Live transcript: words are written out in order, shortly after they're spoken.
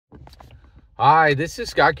Hi, this is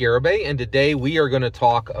Scott Garibay, and today we are going to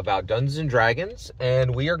talk about Dungeons & Dragons,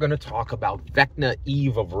 and we are going to talk about Vecna,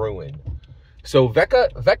 Eve of Ruin. So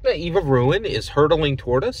Vecna, Eve of Ruin is hurtling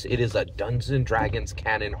toward us. It is a Dungeons & Dragons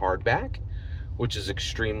canon hardback, which is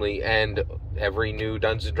extremely, and every new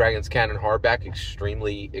Dungeons & Dragons canon hardback,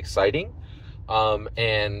 extremely exciting.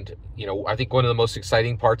 And, you know, I think one of the most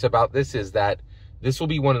exciting parts about this is that this will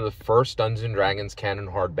be one of the first Dungeons & Dragons canon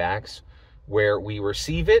hardbacks where we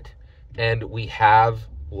receive it and we have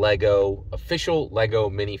official Lego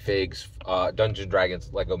minifigs, Dungeons &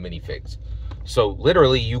 Dragons Lego minifigs. So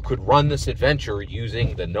literally you could run this adventure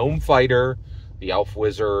using the Gnome Fighter, the Elf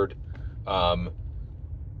Wizard, the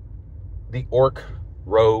Orc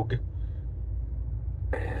Rogue,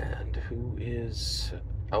 and who is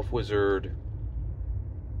Elf Wizard,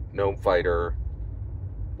 Gnome Fighter,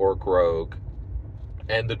 Orc Rogue,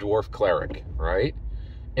 and the Dwarf Cleric, right?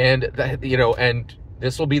 And that, you know, and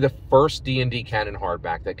this will be the first D&D canon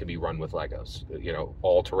hardback that can be run with Legos. You know,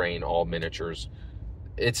 all terrain, all miniatures.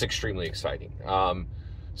 It's extremely exciting.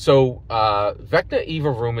 So Vecna, Eve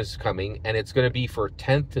of Ruin is coming, and it's going to be for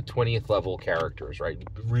 10th to 20th level characters, right?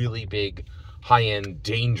 Really big, high-end,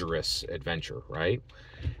 dangerous adventure, right?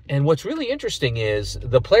 And what's really interesting is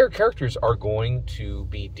the player characters are going to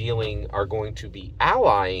be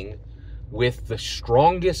allying with the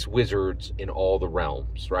strongest wizards in all the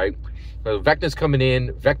realms, right? So Vecna's coming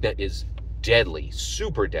in. Vecna is deadly,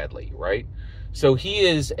 super deadly, right? So he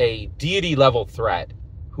is a deity level threat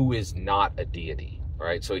who is not a deity,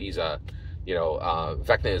 right? So he's a, you know,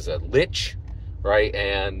 Vecna is a lich, right?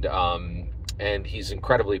 And he's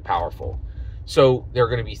incredibly powerful. So there are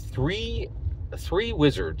going to be three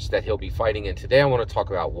wizards that he'll be fighting, and today I want to talk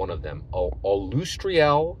about one of them,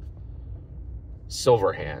 Alustriel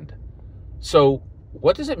Silverhand. So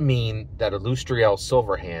what does it mean that Alustriel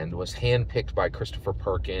Silverhand was handpicked by Christopher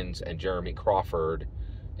Perkins and Jeremy Crawford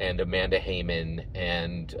and Amanda Heyman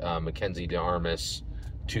and Mackenzie DeArmas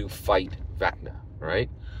to fight Vecna, right?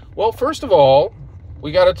 Well, first of all,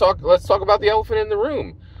 let's talk about the elephant in the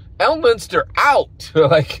room. Elminster out.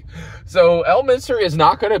 So Elminster is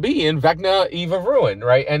not going to be in Vecna, Eve of Ruin,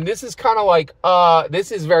 right? And this is kind of like,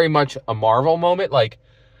 this is very much a Marvel moment. Like,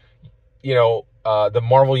 you know, the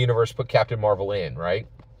Marvel universe put Captain Marvel in, right?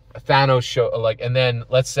 Thanos and then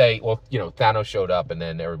let's say, well, you know, Thanos showed up and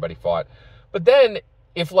then everybody fought. But then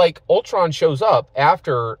if like Ultron shows up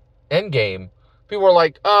after Endgame, people are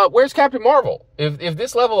like, where's Captain Marvel? If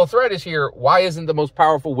this level of threat is here, why isn't the most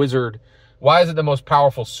powerful wizard, why isn't the most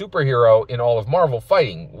powerful superhero in all of Marvel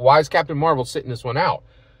fighting? Why is Captain Marvel sitting this one out?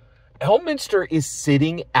 Elminster is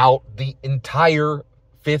sitting out the entire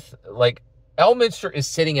Elminster is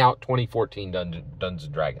sitting out 2014 Dungeons &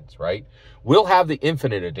 Dragons, right? We'll have the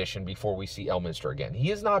Infinite Edition before we see Elminster again. He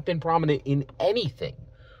has not been prominent in anything,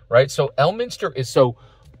 right? So Elminster is, so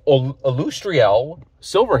Alustriel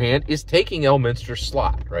Silverhand is taking Elminster's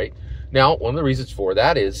slot, right? Now, one of the reasons for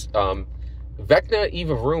that is Vecna,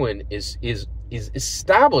 Eve of Ruin is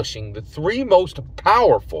establishing the three most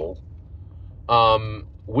powerful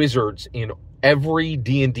wizards in every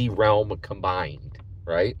D&D realm combined,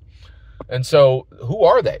 right? And so, who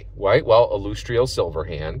are they, right? Well, Alustriel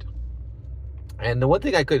Silverhand. And the one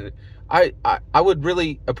thing I would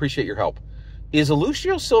really appreciate your help. Is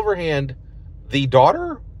Alustriel Silverhand the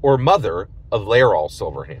daughter or mother of Laeral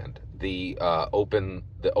Silverhand, the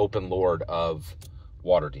open lord of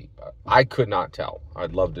Waterdeep? I could not tell.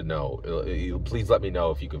 I'd love to know. Please let me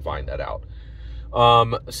know if you can find that out.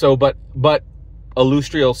 But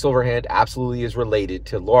Alustriel Silverhand absolutely is related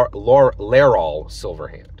to Laeral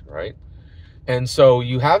Silverhand, right? And so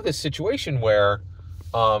you have this situation where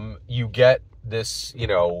you get this, you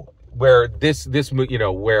know, where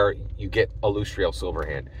where you get Alustriel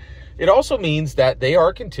Silverhand. It also means that they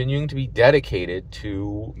are continuing to be dedicated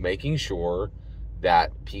to making sure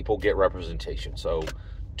that people get representation. So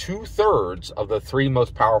 2/3 of the three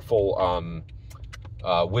most powerful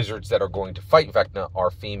wizards that are going to fight Vecna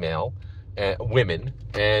are female women,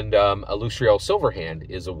 and Alustriel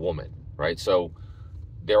Silverhand is a woman, right? So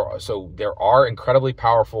there are incredibly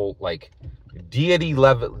powerful, like, deity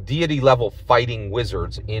level fighting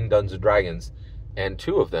wizards in Dungeons & Dragons, and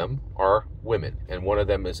two of them are women, and one of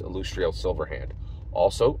them is Alustriel Silverhand.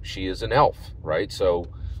 Also, she is an elf, right? So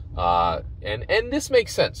and this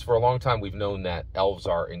makes sense. For a long time we've known that elves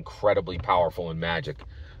are incredibly powerful in magic,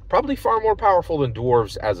 probably far more powerful than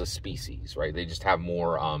dwarves as a species, right? They just have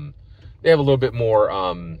more they have a little bit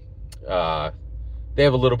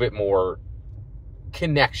more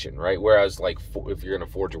connection, right? Whereas, like, if you're going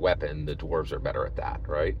to forge a weapon, the dwarves are better at that,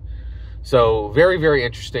 right? So very, very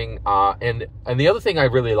interesting. And the other thing I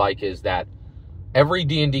really like is that every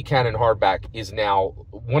D&D canon hardback is now,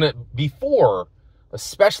 before,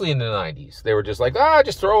 especially in the 90s, they were just like,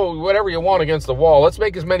 just throw whatever you want against the wall. Let's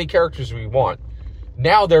make as many characters as we want.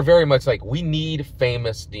 Now they're very much like, we need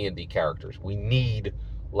famous D&D characters. We need,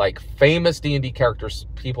 like, famous D&D characters.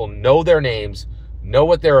 People know their names, know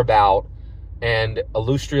what they're about, and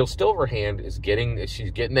Illustrial Silverhand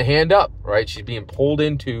she's getting the hand up, right? She's being pulled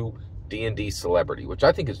into D&D celebrity, which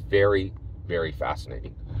I think is very, very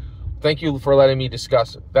fascinating. Thank you for letting me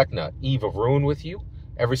discuss Vecna, Eve of Ruin with you.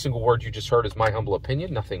 Every single word you just heard is my humble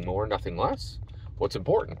opinion, nothing more, nothing less. What's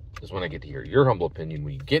important is when I get to hear your humble opinion,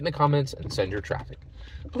 when you get in the comments and send your traffic.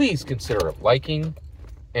 Please consider liking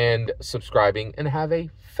and subscribing, and have a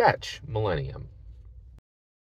fetch millennium.